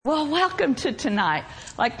Well, welcome to tonight.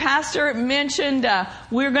 Like Pastor mentioned,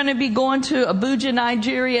 we're going to be going to Abuja,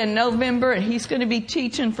 Nigeria in November, and he's going to be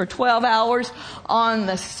teaching for 12 hours on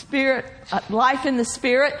the Spirit, life in the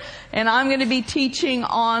Spirit, and I'm going to be teaching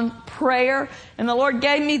on prayer. And the Lord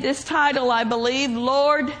gave me this title, I believe,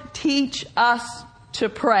 Lord, Teach Us to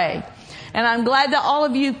Pray. And I'm glad that all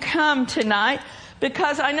of you come tonight,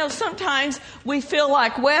 because I know sometimes we feel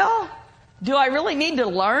like, well, do I really need to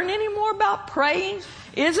learn any more about praying?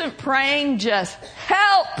 Isn't praying just,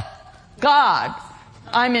 help God,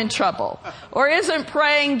 I'm in trouble? Or isn't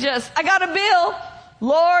praying just, I got a bill,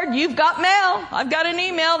 Lord, you've got mail, I've got an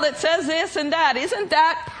email that says this and that. Isn't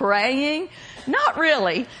that praying? Not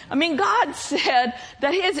really. I mean, God said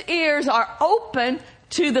that His ears are open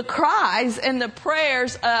to the cries and the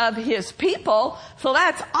prayers of His people. So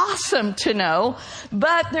that's awesome to know.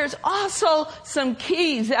 But there's also some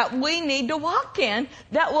keys that we need to walk in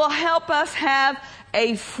that will help us have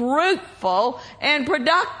a fruitful and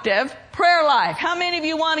productive prayer life. How many of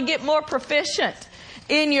you want to get more proficient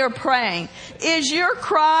in your praying? Is your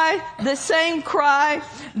cry the same cry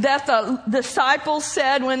that the disciples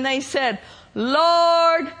said when they said,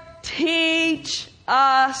 Lord, teach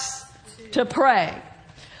us to pray?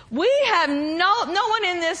 We have no one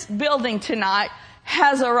in this building tonight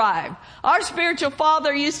has arrived. Our spiritual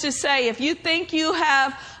father used to say, if you think you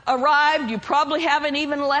have arrived, you probably haven't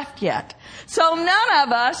even left yet. So none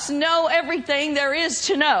of us know everything there is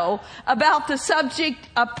to know about the subject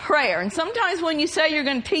of prayer. And sometimes when you say you're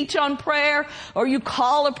going to teach on prayer or you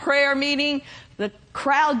call a prayer meeting, the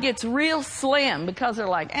crowd gets real slim because they're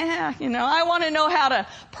like, I want to know how to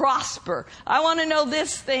prosper. I want to know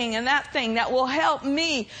this thing and that thing that will help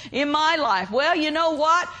me in my life. Well, you know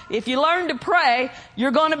what? If you learn to pray,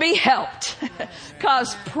 you're going to be helped.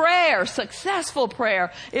 Because prayer, successful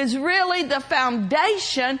prayer, is really the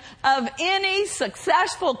foundation of any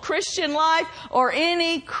successful Christian life or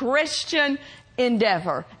any Christian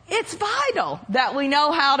endeavor. It's vital that we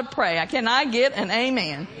know how to pray. Can I get an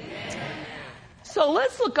amen? So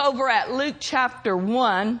let's look over at Luke chapter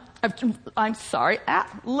 1.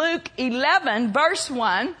 At Luke 11 verse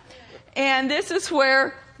 1. And this is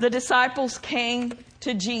where the disciples came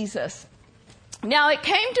to Jesus. Now it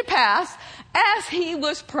came to pass as He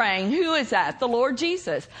was praying. Who is that? The Lord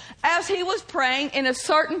Jesus. As He was praying in a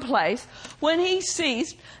certain place, when He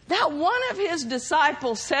ceased, that one of His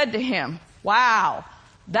disciples said to Him, wow,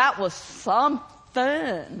 that was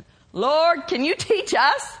something. Lord, can you teach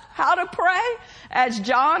us how to pray? As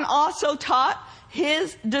John also taught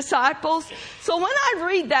his disciples. So when I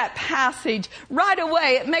read that passage, right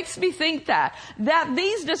away it makes me think that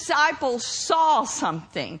these disciples saw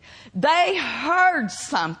something. They heard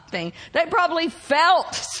something. They probably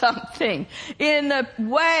felt something in the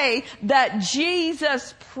way that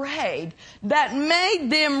Jesus prayed that made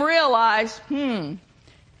them realize,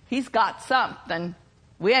 He's got something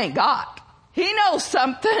we ain't got. He knows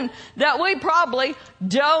something that we probably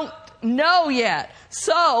don't know yet.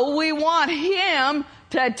 So we want Him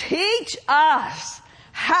to teach us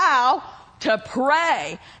how to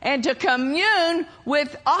pray and to commune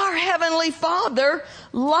with our Heavenly Father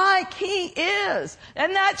like He is.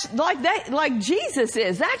 And that's like Jesus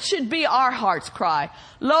is. That should be our heart's cry.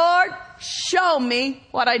 Lord, show me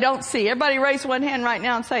what I don't see. Everybody raise one hand right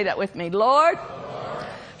now and say that with me. Lord,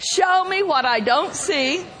 show me what I don't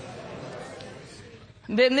see.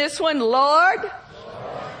 Then this one, Lord,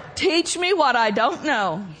 teach me what I don't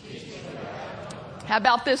know. How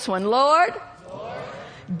about this one? Lord,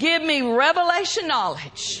 give me revelation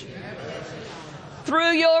knowledge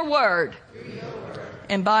through your word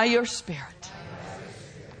and by your Spirit.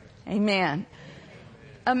 Amen.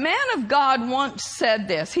 A man of God once said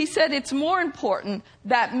this. He said it's more important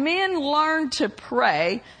that men learn to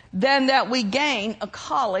pray than that we gain a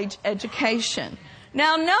college education.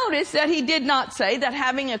 Now notice that he did not say that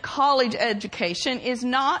having a college education is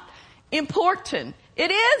not important.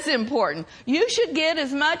 It is important. You should get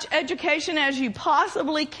as much education as you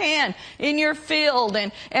possibly can in your field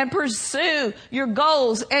and pursue your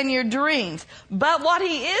goals and your dreams. But what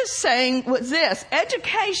he is saying was this: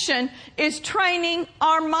 education is training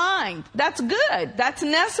our mind. That's good. That's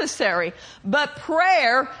necessary. But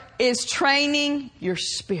prayer is training your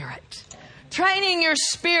spirit. Training your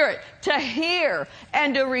spirit to hear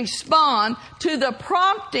and to respond to the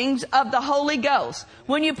promptings of the Holy Ghost.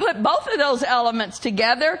 When you put both of those elements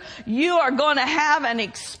together, you are going to have an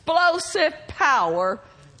explosive power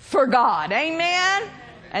for God. Amen?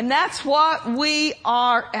 And that's what we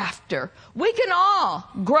are after. We can all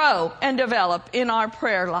grow and develop in our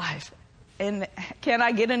prayer life. And can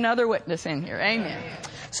I get another witness in here? Amen.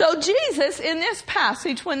 So Jesus, in this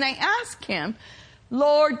passage, when they ask Him,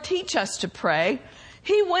 Lord, teach us to pray,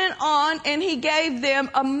 he went on and he gave them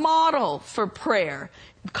a model for prayer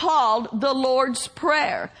called the Lord's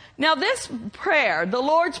Prayer. Now this prayer, the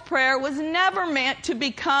Lord's Prayer, was never meant to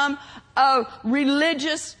become a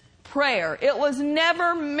religious prayer. It was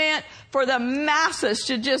never meant for the masses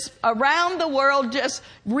to just around the world just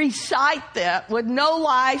recite that with no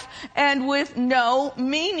life and with no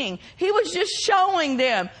meaning. He was just showing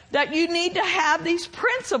them that you need to have these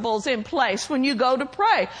principles in place when you go to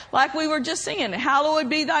pray. Like we were just singing, hallowed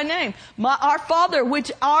be thy name. Our Father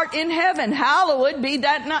which art in heaven, hallowed be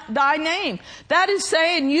thy name. That is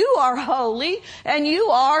saying you are holy and you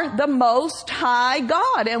are the most high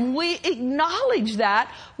God. And we acknowledge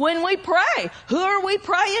that when we pray. Who are we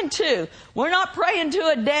praying to? We're not praying to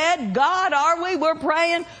a dead God, are we? We're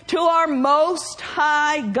praying to our most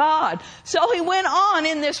high God. So he went on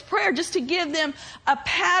in this prayer just to give them a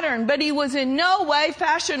pattern, but he was in no way,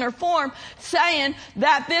 fashion, or form saying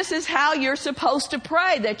that this is how you're supposed to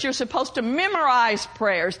pray, that you're supposed to memorize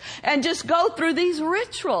prayers and just go through these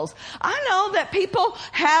rituals. I know that people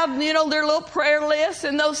have, their little prayer lists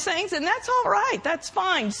and those things, and that's all right. That's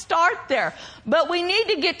fine. Start there. But we need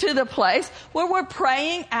to get to the place where we're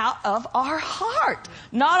praying out of our heart,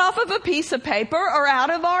 not off of a piece of paper or out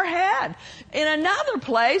of our head. In another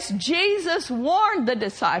place, Jesus warned the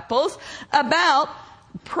disciples about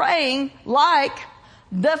praying like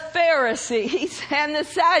the Pharisees and the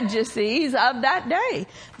Sadducees of that day.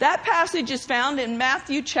 That passage is found in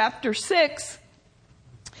Matthew chapter 6,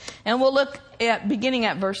 and we'll look at beginning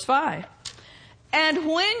at verse 5. And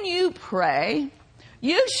when you pray,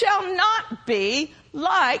 you shall not be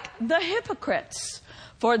like the hypocrites,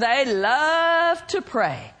 for they love to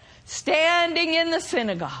pray, standing in the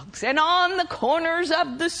synagogues and on the corners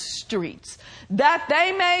of the streets, that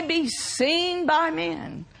they may be seen by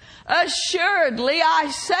men. Assuredly,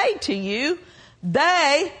 I say to you,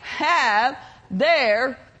 they have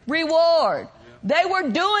their reward. They were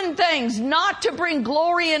doing things not to bring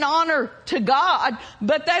glory and honor to God,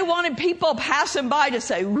 but they wanted people passing by to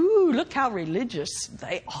say, ooh, look how religious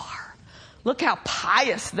they are. Look how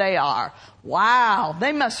pious they are. Wow,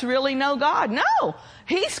 they must really know God. No,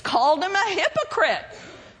 he's called them a hypocrite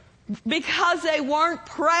because they weren't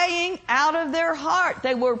praying out of their heart.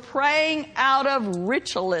 They were praying out of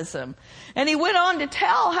ritualism. And he went on to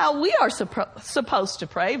tell how we are supposed to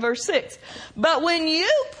pray. Verse 6, but when you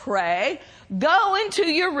pray, go into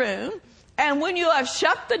your room, and when you have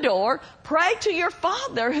shut the door, pray to your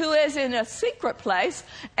Father who is in a secret place,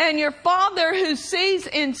 and your Father who sees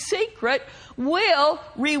in secret will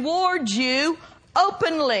reward you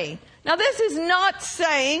openly. Now, this is not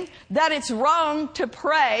saying that it's wrong to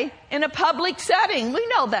pray in a public setting. We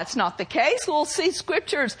know that's not the case. We'll see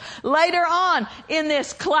scriptures later on in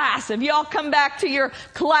this class. If y'all come back to your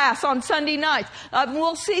class on Sunday nights,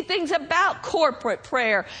 we'll see things about corporate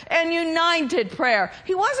prayer and united prayer.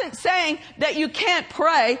 He wasn't saying that you can't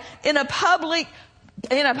pray in a public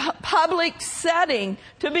setting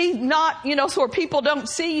to be not, so where people don't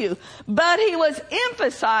see you. But he was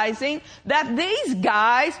emphasizing that these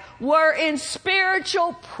guys were in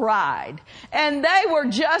spiritual pride. And they were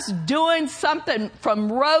just doing something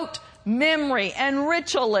from rote memory and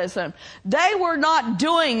ritualism. They were not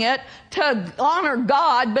doing it to honor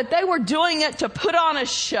God, but they were doing it to put on a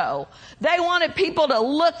show. They wanted people to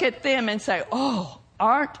look at them and say, oh,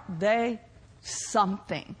 aren't they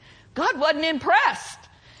something? God wasn't impressed.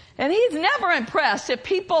 And he's never impressed if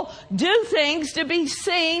people do things to be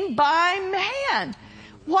seen by man.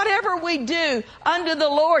 Whatever we do under the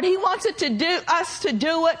Lord, he wants us to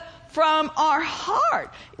do it from our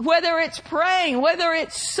heart. Whether it's praying, whether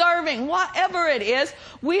it's serving, whatever it is,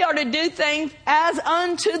 we are to do things as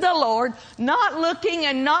unto the Lord, not looking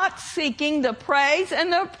and not seeking the praise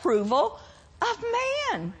and the approval of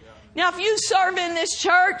man. Now, if you serve in this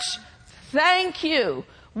church, thank you.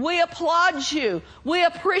 We applaud you. We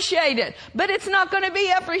appreciate it. But it's not going to be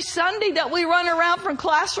every Sunday that we run around from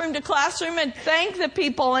classroom to classroom and thank the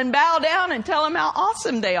people and bow down and tell them how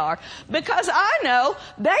awesome they are. Because I know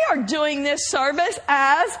they are doing this service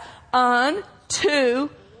as unto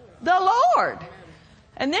the Lord.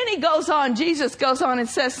 And then Jesus goes on and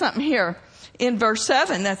says something here in verse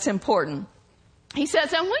 7 that's important. He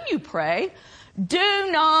says, and when you pray, do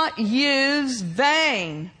not use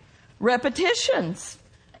vain repetitions,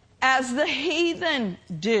 as the heathen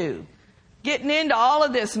do, getting into all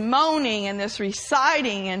of this moaning and this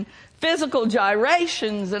reciting and physical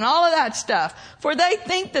gyrations and all of that stuff. For they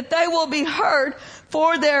think that they will be heard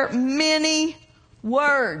for their many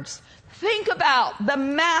words. Think about the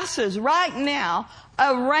masses right now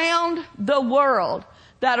around the world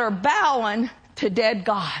that are bowing to dead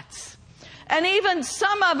gods. And even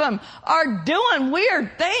some of them are doing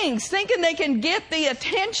weird things, thinking they can get the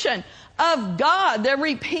attention of God. They're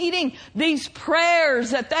repeating these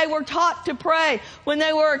prayers that they were taught to pray when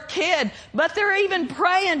they were a kid, but they're even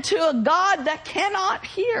praying to a God that cannot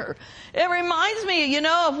hear. It reminds me,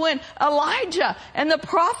 of when Elijah and the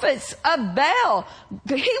prophets of Baal,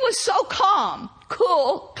 he was so calm,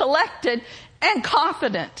 cool, collected, and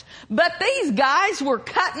confident. But these guys were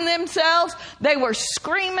cutting themselves. They were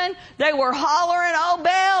screaming. They were hollering, "Oh,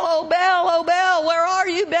 Baal, oh, Baal, oh, Baal, where are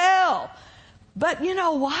you, Baal?" But you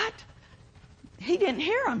know what? He didn't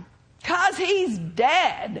hear him because he's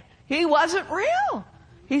dead. He wasn't real.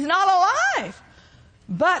 He's not alive.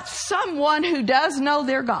 But someone who does know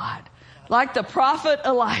their God, like the prophet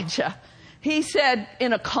Elijah, he said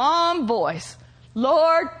in a calm voice,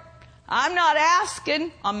 "Lord, I'm not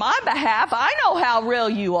asking on my behalf. I know how real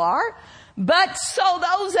you are. But so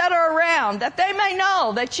those that are around, that they may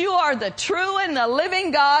know that you are the true and the living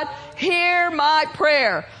God, hear my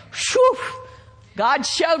prayer." Whew. God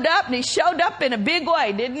showed up, and he showed up in a big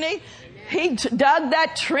way, didn't he? He dug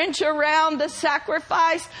that trench around the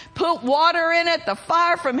sacrifice, put water in it. The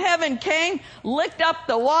fire from heaven came, licked up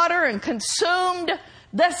the water, and consumed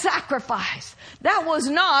the sacrifice. That was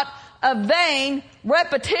not a vain,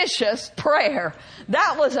 repetitious prayer.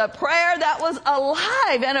 That was a prayer that was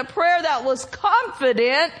alive, and a prayer that was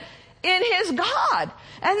confident in his God.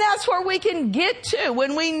 And that's where we can get to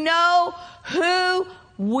when we know who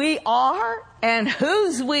we are and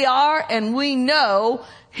whose we are, and we know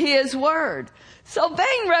his word. So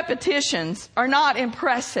vain repetitions are not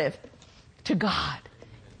impressive to God.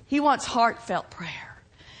 He wants heartfelt prayer.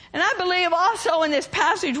 And I believe also in this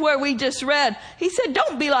passage where we just read, he said,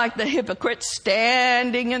 don't be like the hypocrites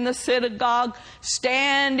standing in the synagogue,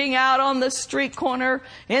 standing out on the street corner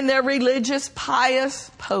in their religious,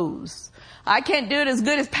 pious pose. I can't do it as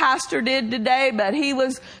good as Pastor did today, but he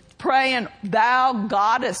was praying, "Thou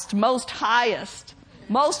Goddest, most highest,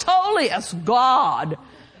 most holiest God."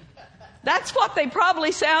 That's what they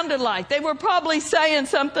probably sounded like. They were probably saying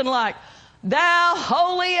something like, "Thou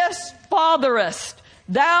holiest, fatherest,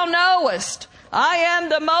 thou knowest, I am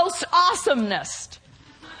the most awesomest,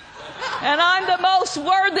 and I'm the most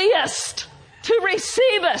worthiest to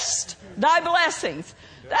receivest thy blessings."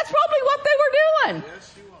 That's probably what they were doing.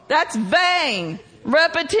 That's vain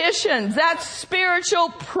repetitions. That's spiritual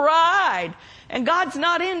pride. And God's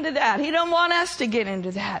not into that. He don't want us to get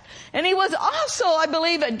into that. And he was also, I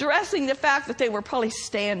believe, addressing the fact that they were probably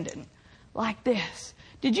standing like this.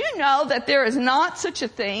 Did you know that there is not such a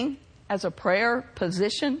thing as a prayer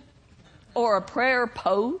position or a prayer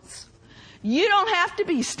pose? You don't have to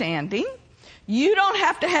be standing. You don't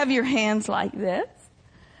have to have your hands like this.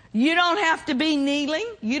 You don't have to be kneeling.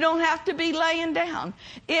 You don't have to be laying down.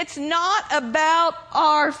 It's not about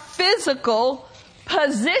our physical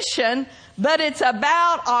position, but it's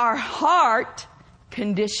about our heart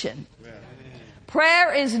condition.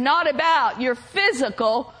 Prayer is not about your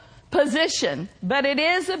physical position, but it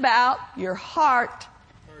is about your heart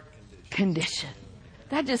condition.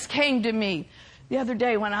 That just came to me the other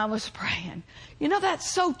day when I was praying.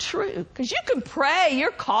 That's so true, because you can pray.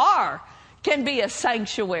 Your car can be a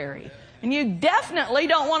sanctuary. And you definitely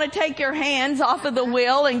don't want to take your hands off of the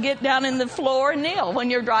wheel and get down in the floor and kneel when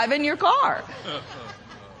you're driving your car.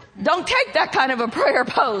 Don't take that kind of a prayer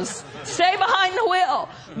pose. Stay behind the wheel.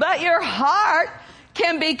 But your heart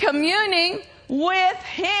can be communing with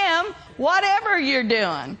him, whatever you're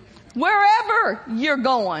doing, wherever you're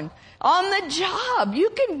going, on the job. You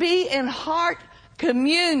can be in heart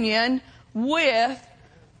communion with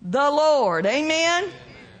the Lord. Amen?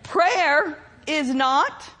 Prayer is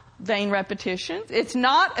not vain repetitions. It's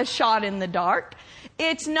not a shot in the dark.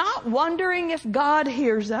 It's not wondering if God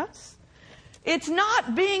hears us. It's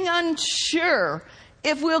not being unsure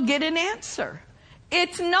if we'll get an answer.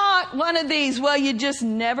 It's not one of these, well, you just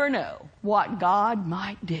never know what God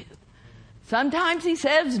might do. Sometimes he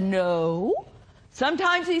says no.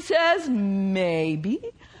 Sometimes he says maybe.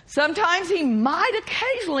 Sometimes he might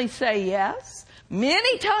occasionally say yes.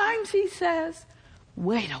 Many times he says,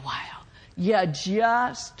 wait a while. You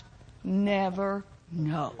just never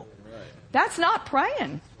know. That's not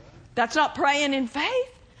praying. That's not praying in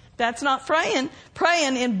faith. That's not praying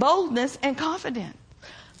in boldness and confidence.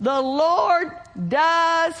 The Lord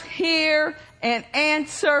does hear and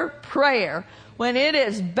answer prayer when it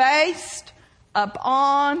is based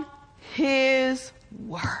upon his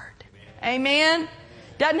word. Amen?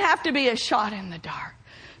 Doesn't have to be a shot in the dark.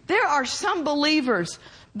 There are some believers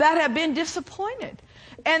that have been disappointed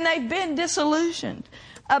and they've been disillusioned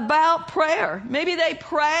about prayer. Maybe they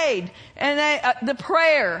prayed and the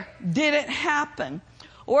prayer didn't happen.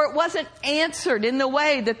 or it wasn't answered in the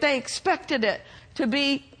way that they expected it to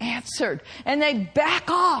be answered. And they back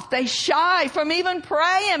off. They shy from even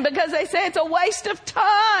praying because they say it's a waste of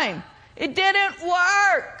time. It didn't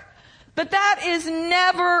work. But that is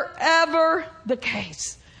never, ever the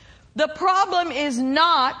case. The problem is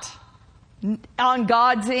not on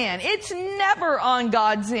God's end. It's never on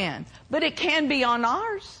God's end, but it can be on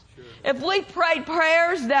ours. If we prayed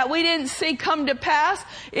prayers that we didn't see come to pass,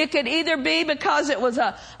 it could either be because it was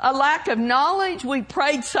a lack of knowledge. We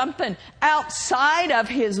prayed something outside of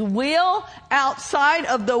His will, outside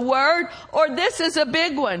of the Word, or this is a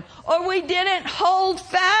big one, or we didn't hold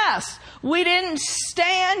fast. We didn't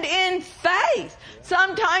stand in faith.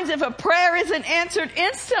 Sometimes if a prayer isn't answered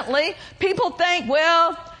instantly, people think,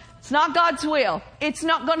 well, it's not God's will. It's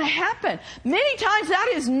not going to happen. Many times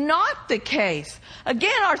that is not the case.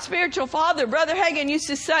 Again, our spiritual father, Brother Hagin, used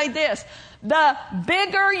to say this: the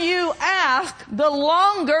bigger you ask, the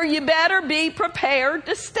longer you better be prepared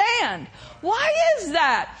to stand. Why is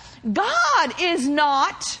that? God is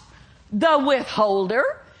not the withholder.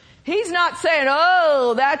 He's not saying,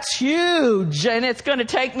 oh, that's huge and it's going to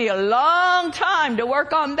take me a long time to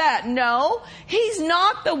work on that. No, He's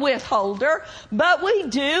not the withholder, but we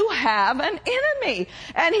do have an enemy,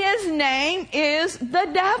 and his name is the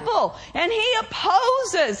devil, and he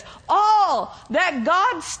opposes all that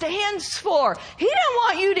God stands for. He doesn't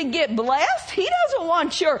want you to get blessed. He doesn't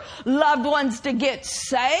want your loved ones to get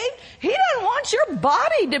saved. He doesn't want your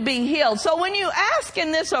body to be healed. So when you ask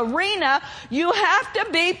in this arena, you have to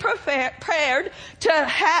be prepared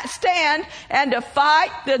to stand and to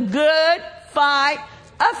fight the good fight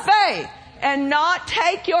of faith and not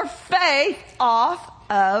take your faith off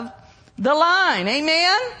of the line.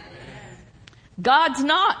 Amen? God's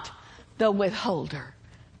not the withholder,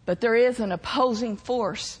 but there is an opposing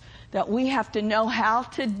force that we have to know how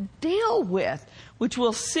to deal with, which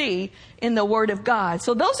we'll see in the Word of God.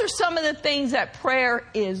 So those are some of the things that prayer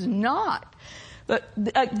is not. But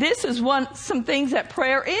this is some things that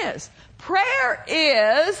prayer is. Prayer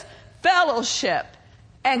is fellowship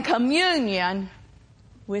and communion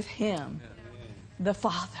with Him, the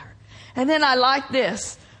Father. And then I like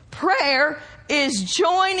this. Prayer is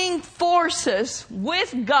joining forces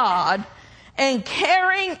with God and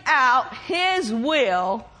carrying out His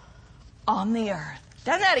will on the earth.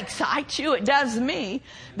 Doesn't that excite you? It does me.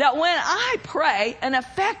 That when I pray an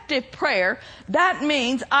effective prayer, that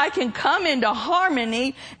means I can come into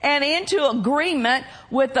harmony and into agreement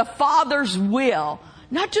with the Father's will.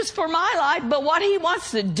 Not just for my life, but what He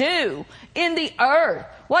wants to do in the earth.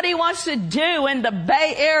 What He wants to do in the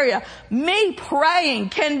Bay Area. Me praying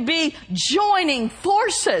can be joining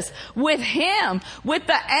forces with Him, with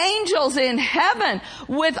the angels in heaven,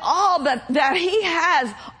 with all that He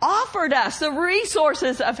has offered us, the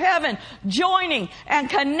resources of heaven, joining and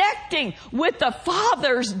connecting with the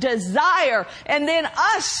Father's desire, and then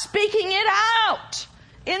us speaking it out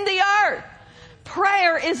in the earth.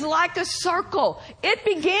 Prayer is like a circle. It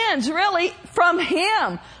begins really from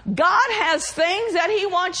Him. God has things that He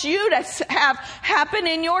wants you to have happen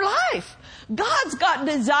in your life. God's got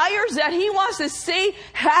desires that He wants to see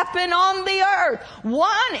happen on the earth.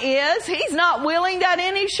 One is He's not willing that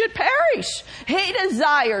any should perish. He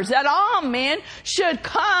desires that all men should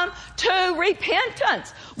come to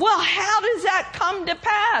repentance. Well, how does that come to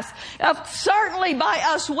pass? Certainly by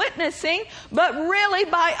us witnessing, but really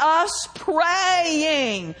by us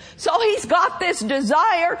praying. So He's got this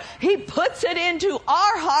desire. He puts it into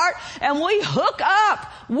our heart, and we hook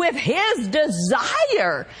up with His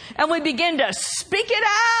desire, and we begin to speak it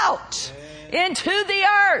out into the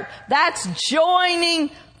earth. That's joining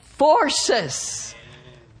forces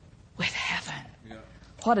with heaven.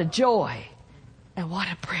 What a joy and what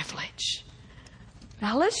a privilege.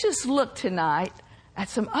 Now let's just look tonight at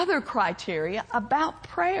some other criteria about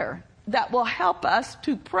prayer that will help us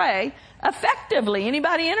to pray effectively.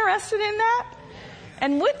 Anybody interested in that?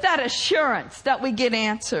 And with that assurance that we get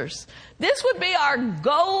answers. This would be our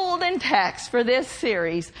golden text for this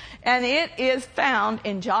series, and it is found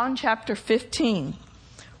in John chapter 15.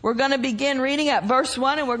 We're going to begin reading at verse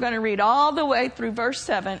 1, and we're going to read all the way through verse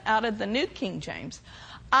 7 out of the New King James.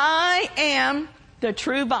 I am the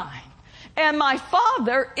true vine, and my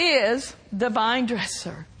Father is the vine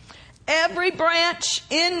dresser. Every branch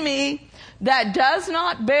in me that does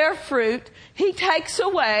not bear fruit, He takes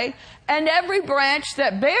away, and every branch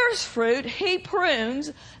that bears fruit, He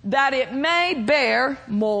prunes, that it may bear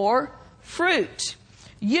more fruit.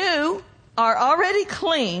 You are already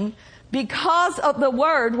clean because of the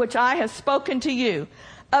word which I have spoken to you.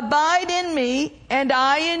 Abide in me, and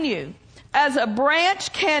I in you. As a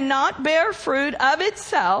branch cannot bear fruit of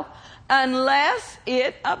itself unless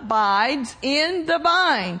it abides in the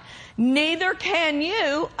vine. Neither can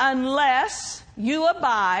you unless you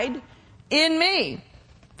abide in me.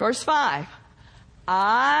 Verse 5.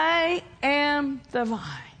 I am the vine.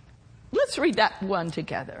 Let's read that one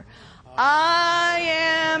together. I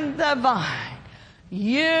am the vine.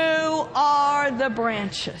 You are the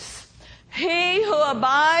branches. He who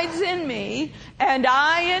abides in me and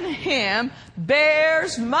I in him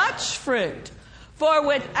bears much fruit. For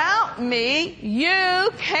without me you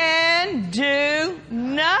can do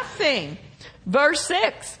nothing. Verse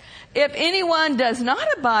 6. If anyone does not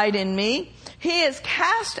abide in me, he is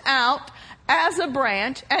cast out as a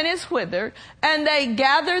branch and is withered, and they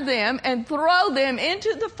gather them and throw them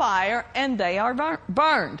into the fire, and they are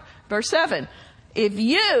burned. Verse 7. If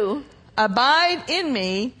you abide in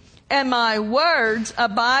me and my words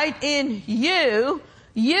abide in you,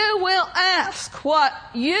 you will ask what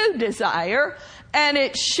you desire, and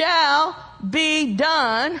it shall be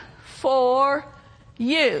done for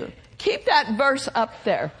you. Keep that verse up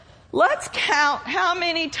there. Let's count how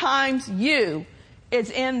many times you is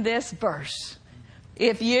in this verse.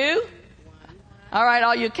 If you, all right,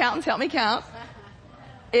 all you accountants, help me count.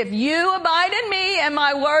 If you abide in me and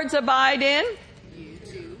my words abide in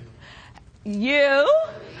you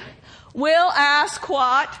will ask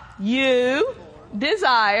what you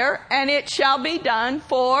desire, and it shall be done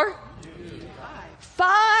for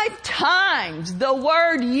 5 times the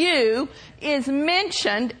word you is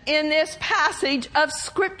mentioned in this passage of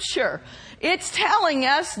Scripture. It's telling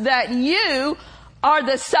us that you are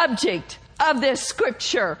the subject of this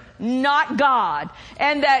Scripture, not God.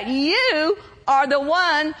 And that you are the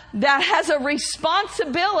one that has a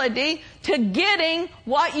responsibility to getting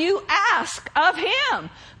what you ask of Him.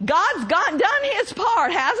 God's done His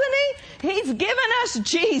part, hasn't He? He's given us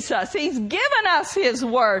Jesus. He's given us His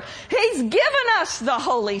Word. He's given us the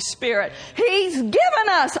Holy Spirit. He's given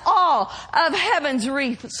us all of heaven's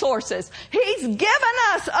resources. He's given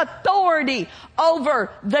us authority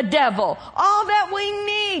over the devil. All that we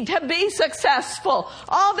need to be successful.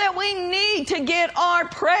 All that we need to get our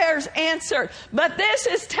prayers answered. But this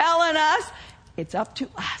is telling us it's up to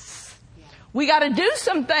us. We got to do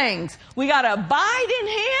some things. We got to abide in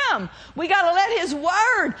Him. We got to let His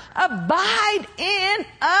Word abide in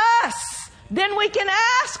us. Then we can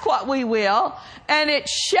ask what we will, and it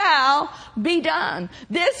shall be done.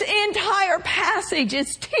 This entire passage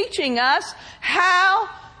is teaching us how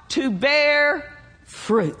to bear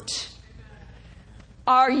fruit.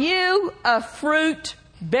 Are you a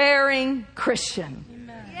fruit-bearing Christian?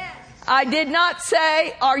 I did not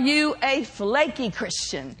say, are you a flaky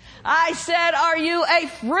Christian? I said, are you a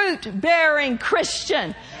fruit-bearing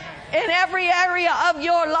Christian? In every area of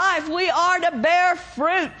your life, we are to bear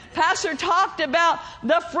fruit. Pastor talked about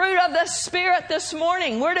the fruit of the Spirit this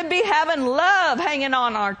morning. We're to be having love hanging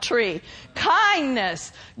on our tree,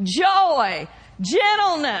 kindness, joy,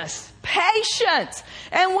 gentleness, patience.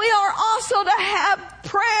 And we are also to have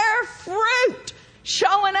prayer fruit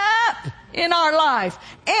showing up in our life.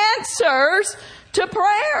 Answers to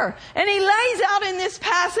prayer. And he lays out in this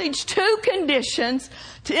passage 2 conditions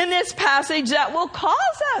in this passage that will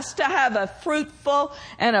cause us to have a fruitful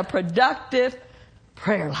and a productive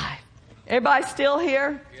prayer life. Everybody still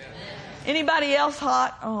here? Yes. Anybody else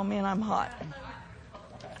hot? Oh man, I'm hot.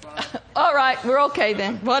 All right, we're okay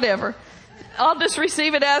then. Whatever. I'll just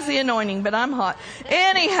receive it as the anointing, but I'm hot.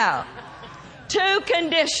 Anyhow, 2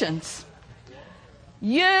 conditions.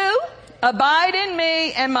 You abide in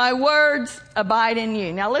me and my words abide in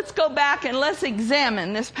you. Now let's go back and let's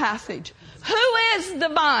examine this passage. Who is the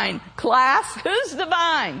vine? Class, who's the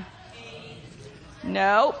vine?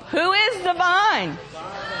 No. Who is the vine?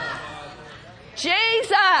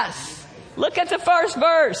 Jesus. Look at the first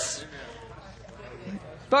verse.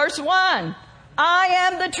 Verse 1. I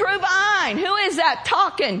am the true vine. Who is that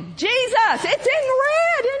talking? Jesus. It's in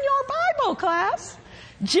red in your Bible, class.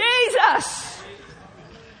 Jesus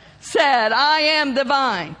said, I am the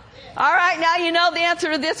vine. All right, now you know the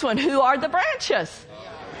answer to this one. Who are the branches?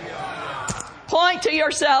 Point to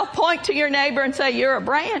yourself, point to your neighbor and say, you're a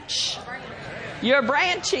branch. You're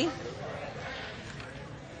branchy.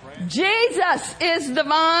 Jesus is the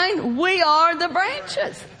vine. We are the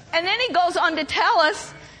branches. And then he goes on to tell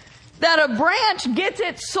us that a branch gets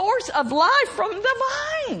its source of life from the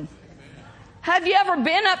vine. Have you ever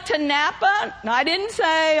been up to Napa? I didn't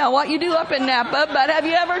say what you do up in Napa, but have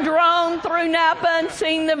you ever drone through Napa and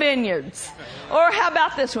seen the vineyards? Or how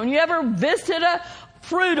about this one? You ever visited a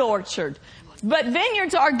fruit orchard? But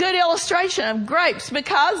vineyards are a good illustration of grapes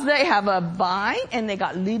because they have a vine and they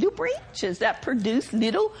got little branches that produce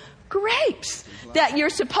little grapes that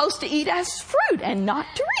you're supposed to eat as fruit and not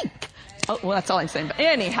drink. Oh, well, that's all I'm saying. But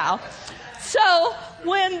anyhow, so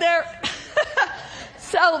when they're,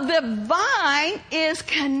 so the vine is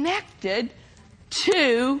connected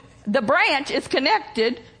to, the branch is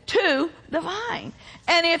connected to the vine.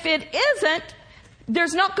 And if it isn't,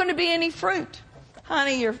 there's not going to be any fruit.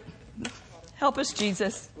 Honey, help us,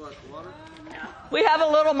 Jesus. We have a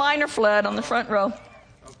little minor flood on the front row.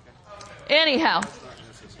 Anyhow.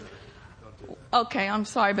 Okay, I'm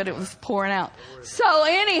sorry, but it was pouring out. So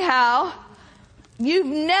anyhow, you've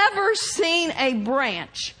never seen a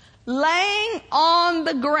branch laying on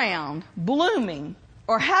the ground, blooming,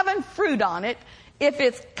 or having fruit on it if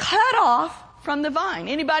it's cut off from the vine.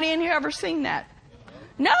 Anybody in here ever seen that?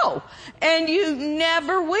 No. And you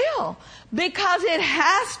never will, because it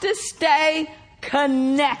has to stay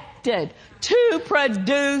connected to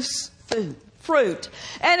produce fruit.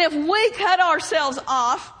 And if we cut ourselves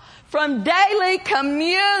off from daily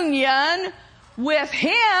communion with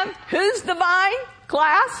Him, who's the vine?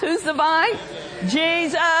 Class, who's the vine?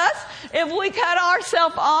 Jesus. If we cut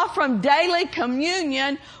ourselves off from daily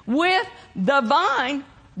communion with the vine,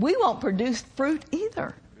 we won't produce fruit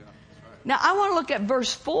either. Now, I want to look at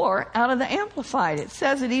verse 4 out of the Amplified. It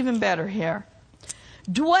says it even better here.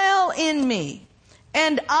 Dwell in me,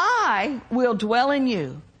 and I will dwell in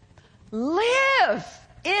you. Live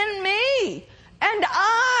in me, and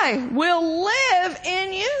I will live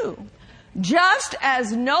in you. Just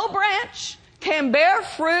as no branch can bear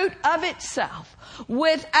fruit of itself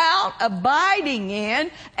without abiding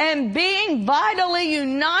in and being vitally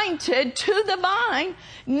united to the vine,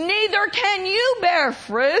 neither can you bear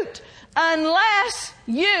fruit unless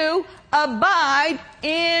you abide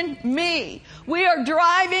in me. We are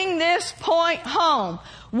driving this point home.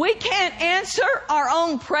 We can't answer our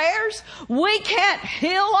own prayers. We can't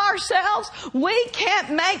heal ourselves. We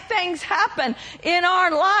can't make things happen in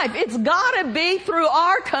our life. It's got to be through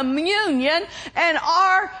our communion and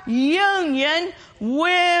our union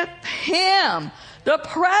with Him. The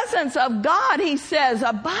presence of God, He says,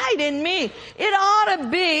 abide in me. It ought to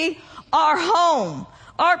be our home,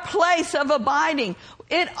 our place of abiding.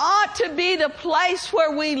 It ought to be the place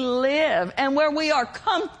where we live and where we are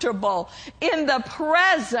comfortable in the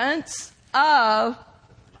presence of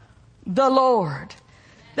the Lord.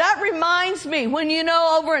 That reminds me, when you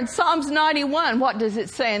know over in Psalms 91, what does it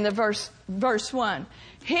say in the verse 1?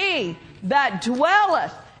 He that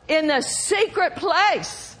dwelleth in the secret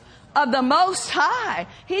place of the Most High,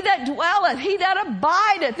 he that dwelleth, he that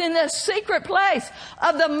abideth in the secret place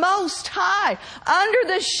of the Most High,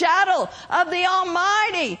 under the shadow of the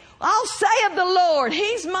Almighty. I'll say of the Lord,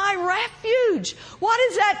 He's my refuge. What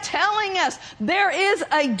is that telling us? There is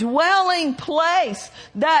a dwelling place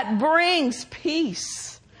that brings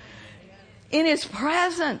peace. In His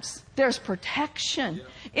presence, there's protection.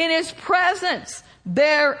 In His presence,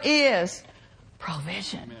 there is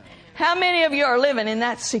provision. How many of you are living in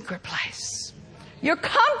that secret place? You're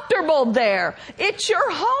comfortable there. It's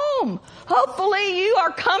your home. Hopefully you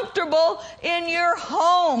are comfortable in your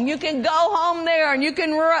home. You can go home there and you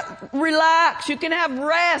can relax. You can have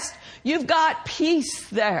rest. You've got peace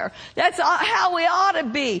there. That's how we ought to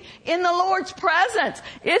be in the Lord's presence.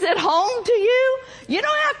 Is it home to you? You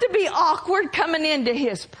don't have to be awkward coming into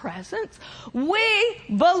His presence. We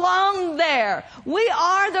belong there. We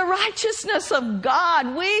are the righteousness of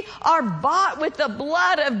God. We are bought with the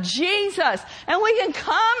blood of Jesus. And we can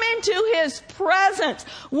come into His presence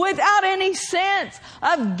without any sense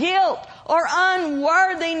of guilt or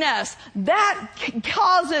unworthiness. That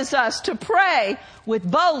causes us to pray with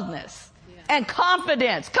boldness and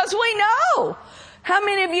confidence, because we know. How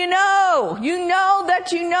many of you know? You know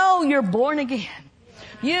that you know you're born again.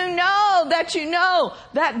 You know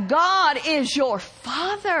that God is your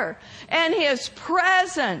Father and His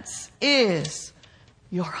presence is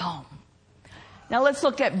your home. Now let's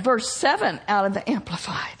look at verse 7 out of the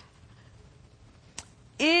Amplified.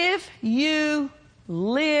 If you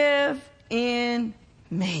live in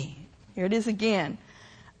me. Here it is again.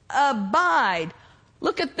 Abide.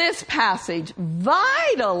 Look at this passage.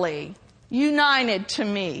 Vitally united to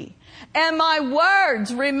me. And my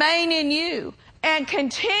words remain in you and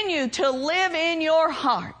continue to live in your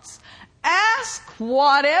hearts. Ask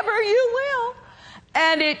whatever you will,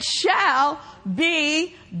 and it shall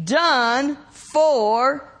be done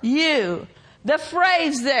for you. The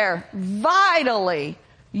phrase there, vitally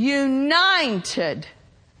united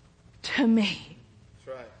to me.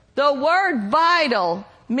 That's right. The word vital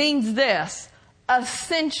means this,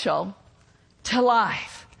 essential to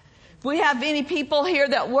life. If we have any people here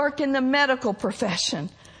that work in the medical profession,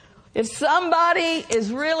 if somebody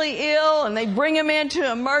is really ill and they bring them into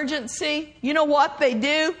emergency, you know what they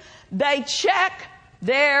do? They check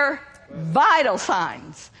their Vital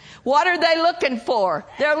signs. What are they looking for?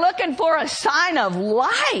 They're looking for a sign of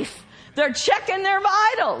life. They're checking their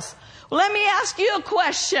vitals. Let me ask you a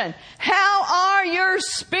question. How are your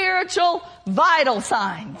spiritual vital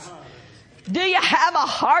signs? Do you have a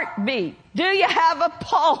heartbeat? Do you have a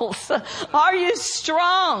pulse? Are you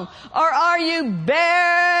strong? Or are you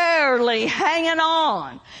barely hanging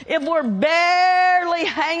on? If we're barely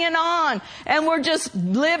hanging on and we're just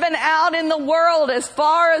living out in the world as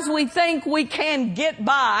far as we think we can get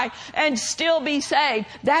by and still be saved,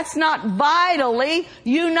 that's not vitally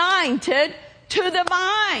united to the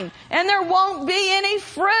vine. And there won't be any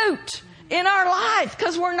fruit in our life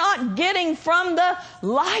because we're not getting from the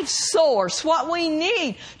life source what we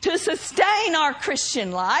need to sustain our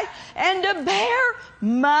Christian life and to bear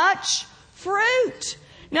much fruit.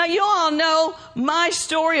 Now, you all know my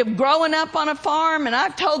story of growing up on a farm, and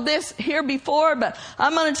I've told this here before, but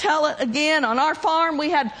I'm going to tell it again. On our farm, we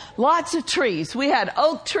had lots of trees. We had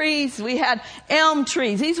oak trees. We had elm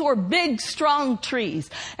trees. These were big, strong trees.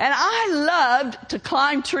 And I loved to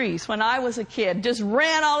climb trees when I was a kid. Just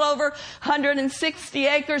ran all over 160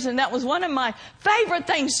 acres, and that was one of my favorite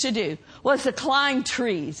things to do, was to climb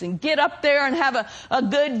trees and get up there and have a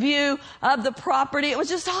good view of the property. It was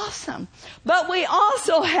just awesome. But we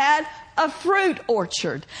also had a fruit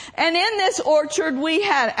orchard. And in this orchard, we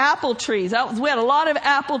had apple trees. We had a lot of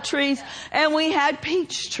apple trees, and we had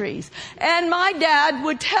peach trees. And my dad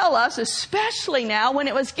would tell us, especially now when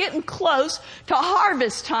it was getting close to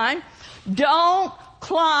harvest time, don't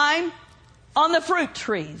climb on the fruit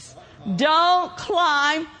trees. Don't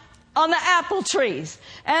climb on the apple trees.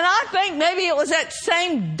 And I think maybe it was that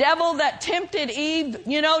same devil that tempted Eve,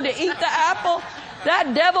 to eat the apple.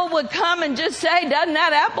 That devil would come and just say, doesn't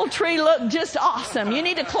that apple tree look just awesome? You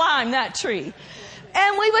need to climb that tree.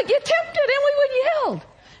 And we would get tempted and we would yield.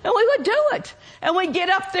 And we would do it. And we'd get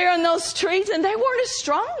up there in those trees, and they weren't as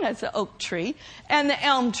strong as the oak tree and the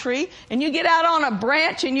elm tree. And you get out on a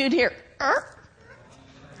branch and you'd hear,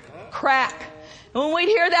 crack. And when we'd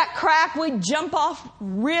hear that crack, we'd jump off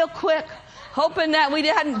real quick, hoping that we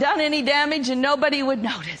hadn't done any damage and nobody would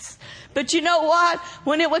notice. But you know what?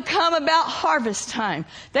 When it would come about harvest time,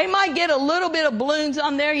 they might get a little bit of blooms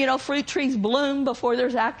on there. Fruit trees bloom before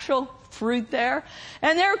there's actual fruit there.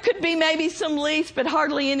 And there could be maybe some leaves, but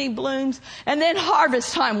hardly any blooms. And then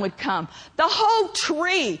harvest time would come. The whole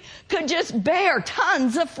tree could just bear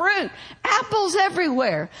tons of fruit. Apples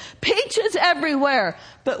everywhere. Peaches everywhere.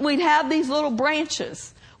 But we'd have these little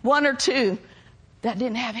branches, one or two, that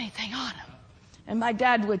didn't have anything on them. And my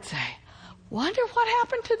dad would say, wonder what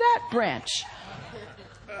happened to that branch.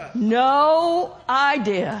 No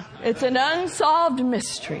idea. It's an unsolved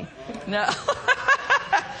mystery. No.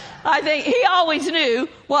 I think he always knew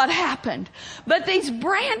what happened. But these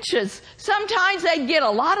branches, sometimes they'd get a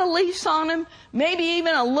lot of leaves on them, maybe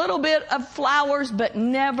even a little bit of flowers, but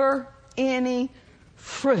never any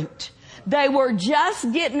fruit. They were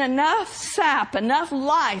just getting enough sap, enough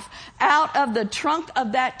life out of the trunk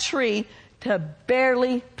of that tree to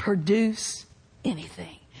barely produce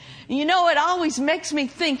anything. It always makes me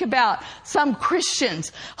think about some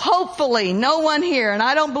Christians. Hopefully, no one here, and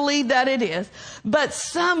I don't believe that it is, but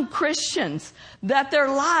some Christians that their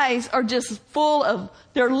lives are just full of,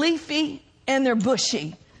 they're leafy and they're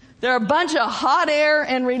bushy. They're a bunch of hot air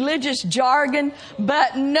and religious jargon,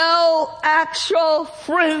 but no actual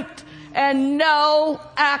fruit and no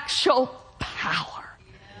actual power.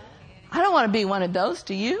 I don't want to be one of those,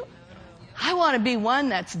 do you? I want to be one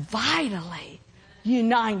that's vitally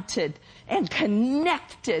united and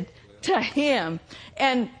connected to Him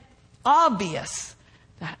and obvious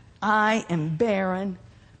that I am bearing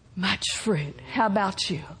much fruit. How about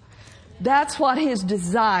you? That's what His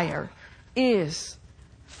desire is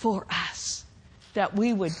for us, that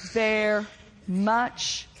we would bear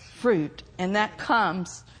much fruit, and that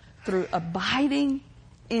comes through abiding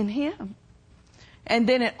in Him. And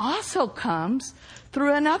then it also comes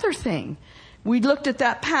through another thing. We looked at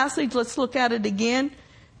that passage. Let's look at it again.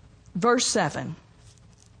 Verse 7.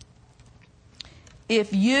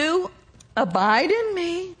 If you abide in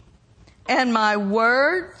me and my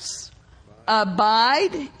words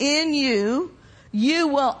abide in you, you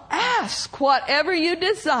will ask whatever you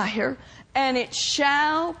desire, and it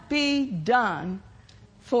shall be done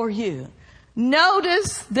for you.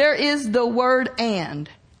 Notice there is the word and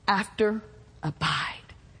after abide.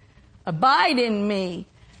 Abide in me.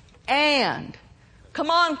 And. Come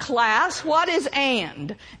on, class. What is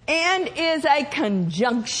and? And is a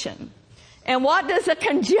conjunction. And what does a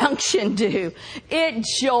conjunction do? It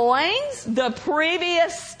joins the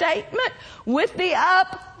previous statement with the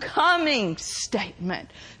upcoming statement.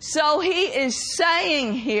 So he is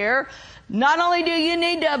saying here, not only do you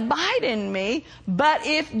need to abide in me, but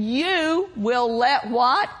if you will let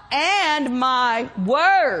what? And my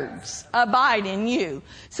words abide in you.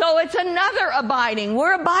 So it's another abiding.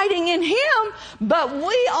 We're abiding in him, but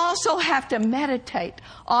we also have to meditate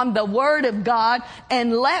on the word of God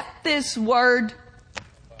and let this word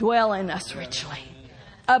dwell in us richly.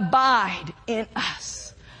 Abide in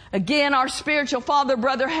us. Again, our spiritual father,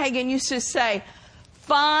 Brother Hagin, used to say,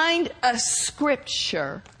 find a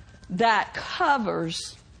scripture that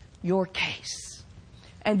covers your case.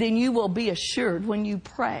 And then you will be assured when you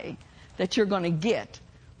pray that you're going to get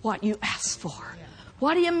what you ask for.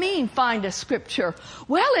 What do you mean, find a scripture?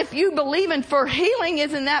 Well, if you believe in for healing,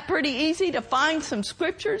 isn't that pretty easy to find some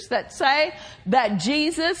scriptures that say that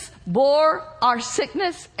Jesus bore our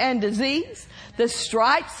sickness and disease? The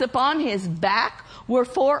stripes upon his back were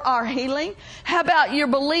for our healing. How about you're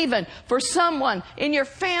believing for someone in your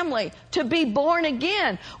family to be born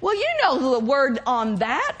again? Well, you know the word on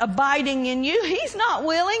that, abiding in you. He's not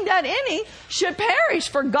willing that any should perish.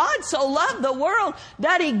 For God so loved the world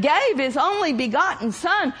that he gave his only begotten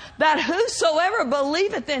Son, that whosoever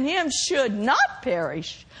believeth in him should not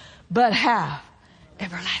perish, but have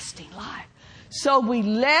everlasting life. So we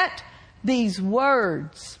let these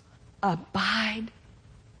words abide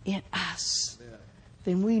in us.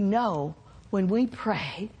 Then we know when we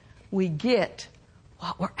pray, we get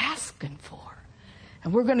what we're asking for.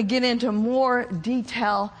 And we're going to get into more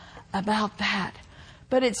detail about that.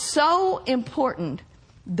 But it's so important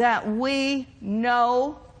that we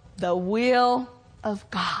know the will of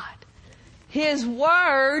God. His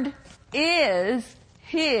word is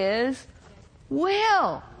his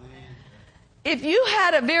will. If you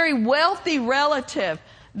had a very wealthy relative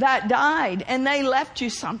that died and they left you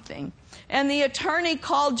something, and the attorney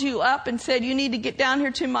called you up and said, you need to get down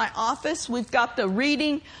here to my office. We've got the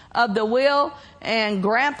reading of the will, and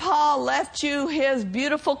Grandpa left you his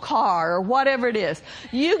beautiful car or whatever it is.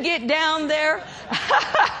 You get down there.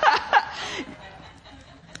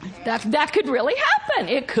 That could really happen.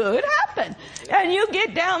 It could happen. And you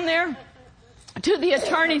get down there to the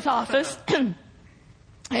attorney's office and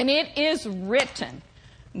it is written,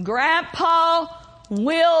 Grandpa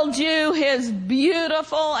willed you his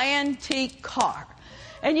beautiful antique car.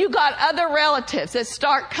 And you got other relatives that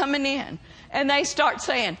start coming in and they start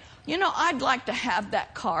saying, you know, I'd like to have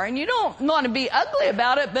that car. And you don't want to be ugly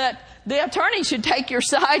about it, but the attorney should take your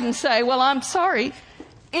side and say, well, I'm sorry.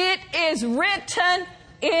 It is written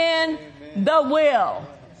in the will.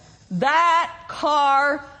 That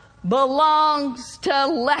car belongs to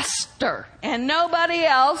Lester and nobody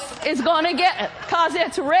else is going to get it because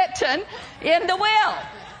it's written in the will.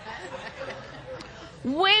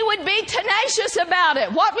 We would be tenacious about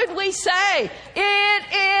it. What would we say?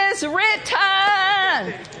 It is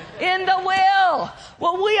written in the will.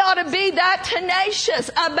 Well, we ought to be that tenacious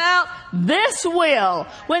about this will.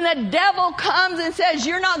 When the devil comes and says,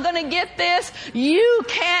 you're not going to get this, you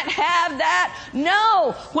can't have that.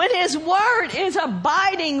 No, when his word is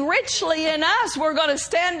abiding richly in us, we're going to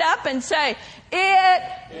stand up and say, it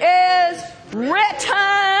is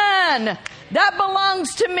written. That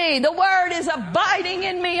belongs to me. The word is abiding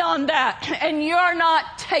in me on that. And you're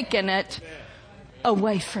not taking it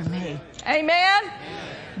away from me. Amen?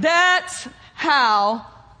 That's how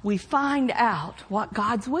we find out what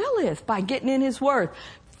God's will is, by getting in his word.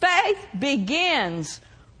 Faith begins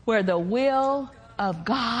where the will of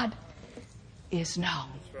God is known.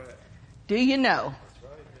 Do you know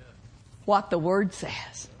what the word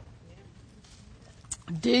says?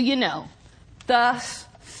 Do you know? Thus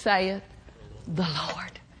saith the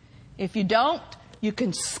Lord. If you don't, you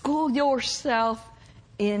can school yourself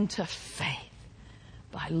into faith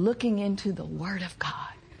by looking into the Word of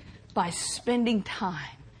God, by spending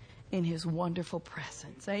time in his wonderful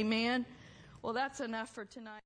presence. Amen? Well, that's enough for tonight.